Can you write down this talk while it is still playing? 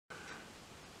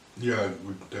Ja,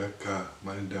 guten Tag,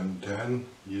 meine Damen und Herren.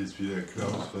 Hier ist wieder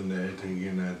Klaus von der älteren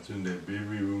Generation der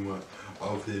Babyboomer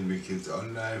auf dem Weg jetzt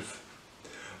online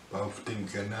auf dem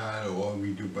Kanal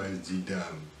Rohrvideo bei Sida.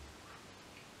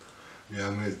 Wir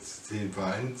haben jetzt 10 vor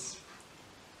 1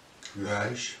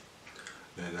 gleich.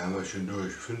 Dann haben wir schon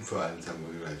durch. 5 vor 1 haben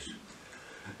wir gleich.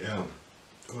 Ja,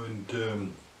 und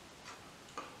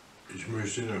ich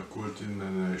möchte noch kurz in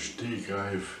einer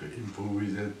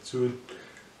Stegreifimprovisation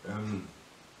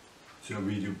zur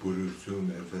Videoproduktion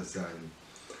etwas sagen.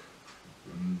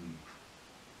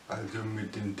 Also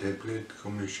mit dem Tablet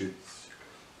komme ich jetzt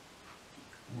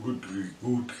gut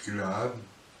klar.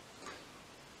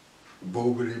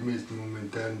 Problem ist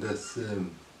momentan, dass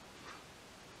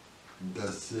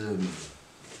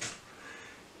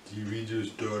die Videos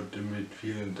dort mit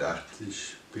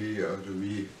 84p also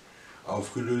wie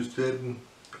aufgelöst werden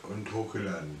und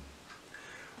hochgeladen.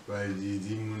 Weil die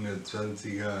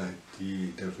 720er,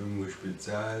 dafür muss ich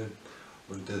bezahlen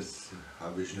und das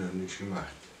habe ich noch nicht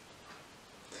gemacht.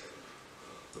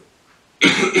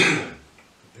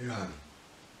 Ja.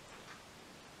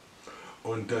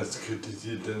 Und das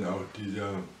kritisiert dann auch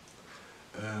dieser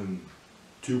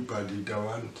TubeBuddy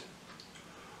dauernd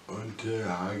und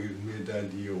hagelt mir da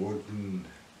die roten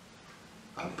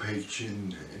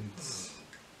Abhäkchen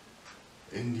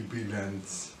in die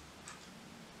Bilanz.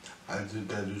 Also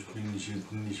dadurch bin ich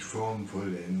jetzt nicht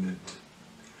formvollendet.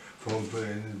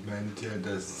 Formvollendet meint ja,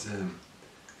 dass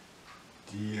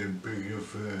die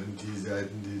Begriffe, die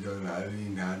Seiten, die sollen alle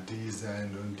in HD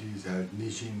sein und die ist halt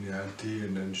nicht in HD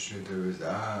und dann steht da was,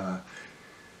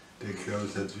 der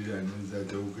Klaus hat wieder eine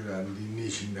Seite hochgeladen, die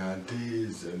nicht in HD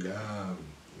ist und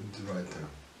und so weiter.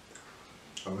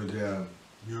 Aber der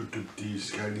YouTube, die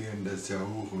skalieren das ja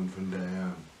hoch und von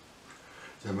daher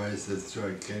ist das zu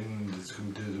erkennen, das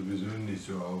kommt ja sowieso nicht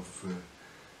so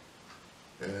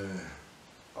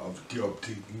auf die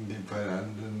Optik in dem Fall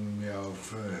an, sondern mehr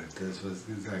auf das, was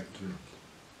gesagt wird.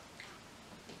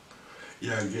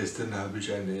 Ja, gestern habe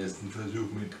ich einen ersten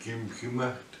Versuch mit Gimp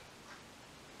gemacht.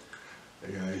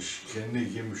 Ja, ich kenne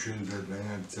Gimp schon seit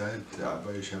langer Zeit,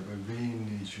 aber ich habe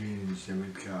wenig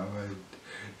damit gearbeitet.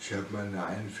 Ich habe mal eine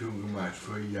Einführung gemacht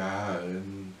vor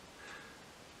Jahren,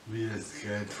 wie das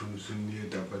Gerät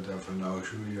funktioniert, aber davon auch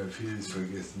schon wieder vieles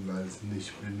vergessen, weil es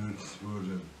nicht benutzt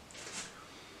wurde.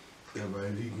 Dabei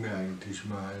liegt mir eigentlich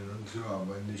mal und so,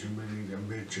 aber nicht unbedingt am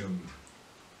Bildschirm.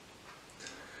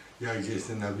 Ja,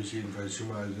 gestern habe ich jedenfalls schon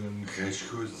mal so einen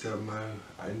Crashkurs da mal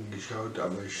eingeschaut,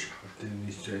 aber ich habe den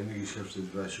nicht zu Ende geschafft,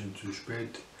 das war schon zu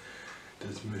spät.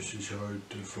 Das möchte ich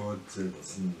heute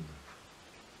fortsetzen,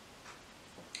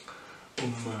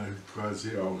 um mal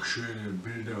quasi auch schöne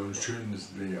Bilder und schönes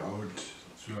Layout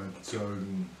zu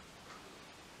erzeugen.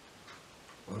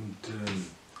 Und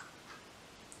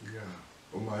ja,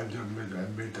 um also mit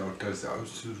einem Bild auch das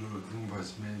auszudrücken,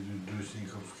 was mir so durch den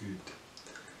Kopf geht.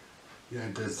 Ja,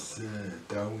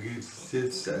 darum geht es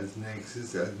jetzt als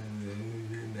nächstes, also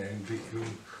in der Entwicklung.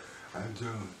 Also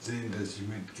sehen, dass ich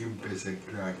mit Gimp besser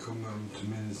klarkomme, um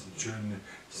zumindest schöne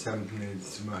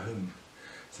Thumbnails zu machen.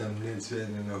 Thumbnails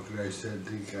werden dann auch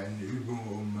gleichzeitig eine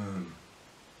Übung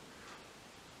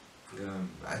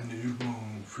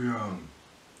für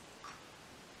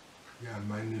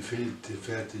meine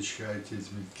Fertigkeit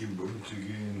jetzt mit Gimp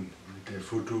umzugehen, mit der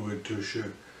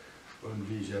Fotoretusche und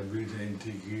wie ich ja Bilder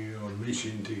integriere und mich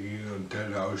integriere und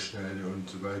Teile ausschneide und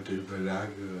so weiter,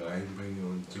 überlagere, reinbringe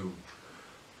und so.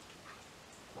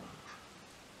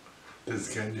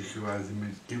 Das kann ich quasi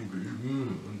mit Gimp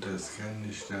üben und das kann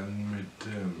ich dann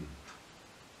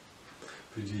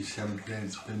für die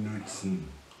Thumbnails benutzen.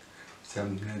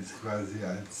 Thumbnails quasi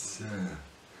als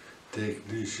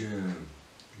tägliche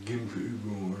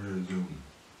Gimp-Übung oder so.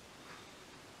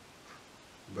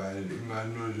 Weil immer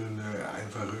nur so eine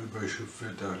einfache Überschrift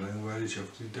wird auch langweilig auf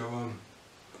die Dauer.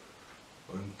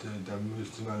 Und da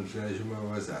müsste man vielleicht immer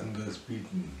was anderes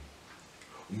bieten,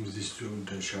 um sich zu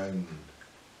unterscheiden.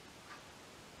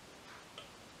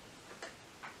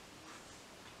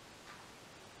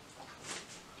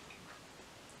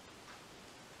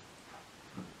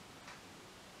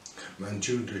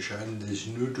 Manche unterscheiden sich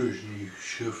nur durch die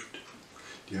Schrift.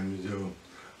 Die haben so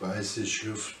weiße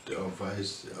Schrift auf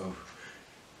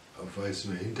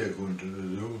weißem Hintergrund oder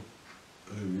so,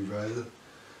 oder wie weiß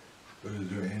oder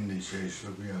so ähnlich, ja, ich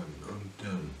glaube ja. Und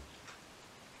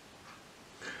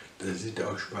das sieht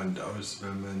auch spannend aus,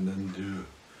 wenn man dann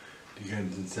die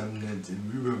ganzen Thumbnails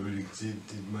im Überblick sieht,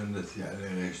 sieht man, dass sie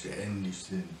alle recht ähnlich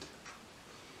sind.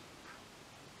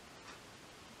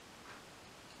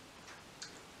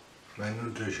 Man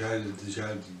unterscheidet sich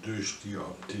halt durch die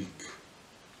Optik.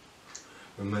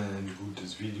 Wenn man ein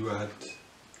gutes Video hat,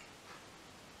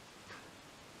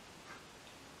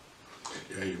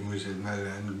 Ja, ich muss jetzt mal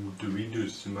lernen, gute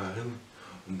Videos zu machen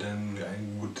und dann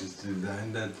ein gutes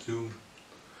Design dazu,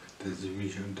 dass ich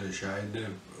mich unterscheide,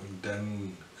 und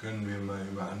dann können wir mal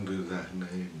über andere Sachen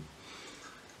reden.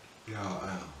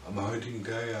 Ja, am heutigen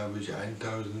Tag habe ich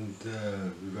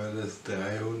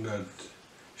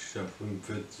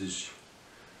 345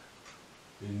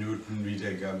 Minuten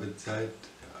Wiedergabezeit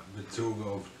bezogen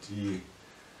auf die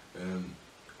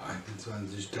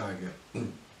 28 Tage.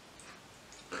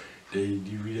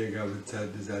 Die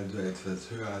Wiedergabezeit ist also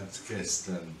etwas höher als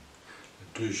gestern.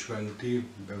 Natürlich schwankt die,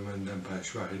 wenn man dann ein paar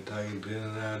schwache Tage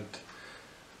drin hat,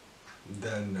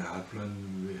 dann hat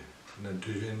man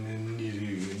natürlich eine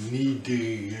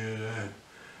niedrigere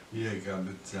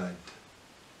Wiedergabezeit.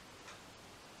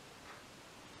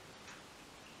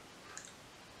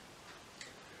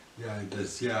 Ja,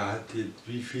 das Jahr hat jetzt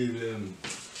wie viele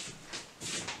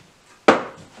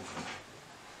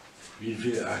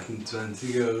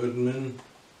 28er Rhythmen?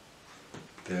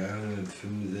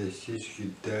 365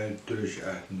 geteilt durch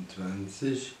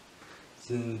 28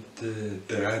 sind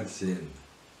 13.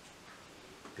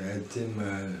 13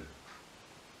 mal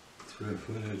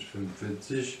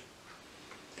 1245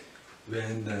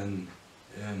 wären dann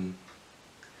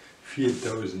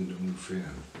 4000 ungefähr.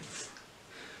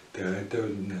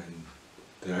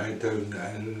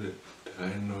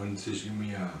 3193 im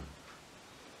Jahr.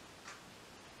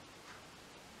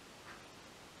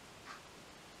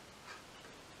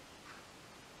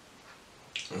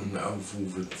 Und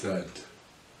Aufrufezeit.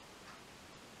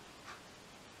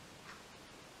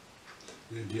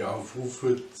 Die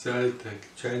Aufrufezeit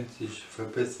scheint sich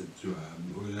verbessert zu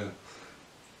haben, oder?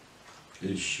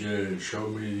 Ich schaue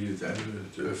mir die jetzt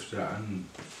alles öfter an.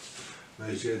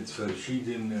 Weil ich jetzt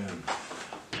verschiedene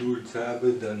Tools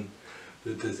habe, dann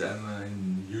wird das einmal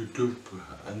in YouTube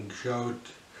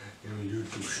angeschaut, im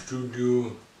YouTube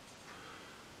Studio,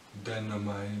 dann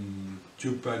nochmal im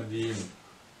TubeBuddy,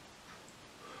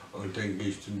 und dann gehe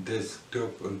ich zum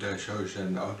Desktop und da schaue ich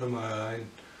dann auch nochmal rein,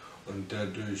 und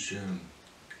dadurch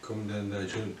kommen dann da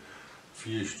schon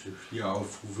vier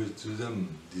Aufrufe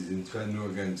zusammen. Die sind zwar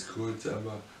nur ganz kurz,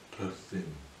 aber trotzdem.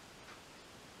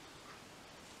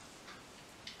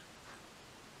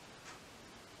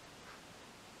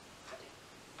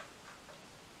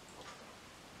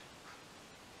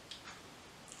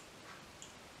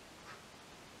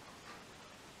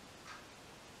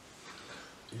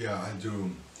 Ja,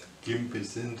 also Gimp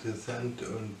ist interessant,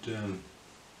 und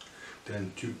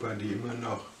dann TubeBuddy immer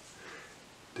noch.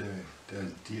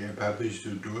 Die App habe ich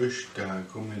so durch, da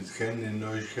kommen jetzt keine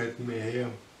Neuigkeiten mehr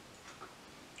her.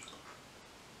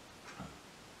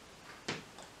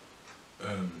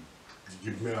 Es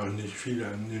gibt mir auch nicht viel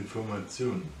an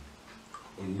Informationen,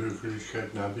 und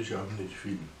Möglichkeiten habe ich auch nicht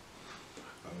viel.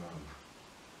 Aber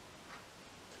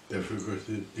dafür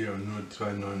kostet die auch nur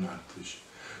 2,89 €.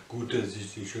 Gut, dass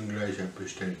ich die schon gleich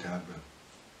abbestellt habe.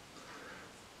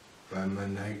 Weil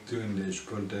man neigt so in der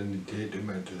Spontanität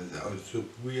immer etwas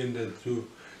auszuprobieren dazu,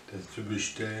 das zu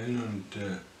bestellen, und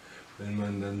wenn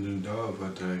man dann so einen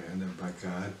Dauervertrag an der Backe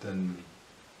hat, dann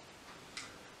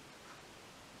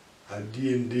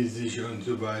addieren die sich und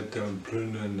so weiter und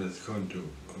plündern das Konto,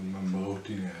 und man braucht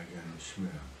ihn ja gar nicht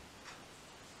mehr.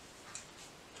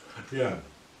 Ja,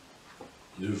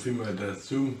 so viel mal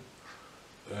dazu.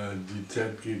 Die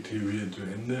Zeit geht hier wieder zu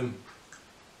Ende.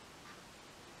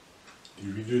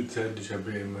 Die Videozeit, ich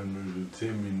habe ja immer nur so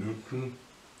 10 Minuten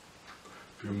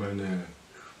für meine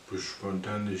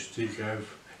spontane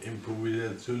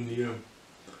Stegreifimprovisation hier.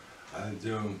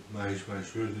 Also mache ich mal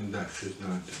Schluss und sage tschüss,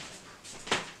 Leute.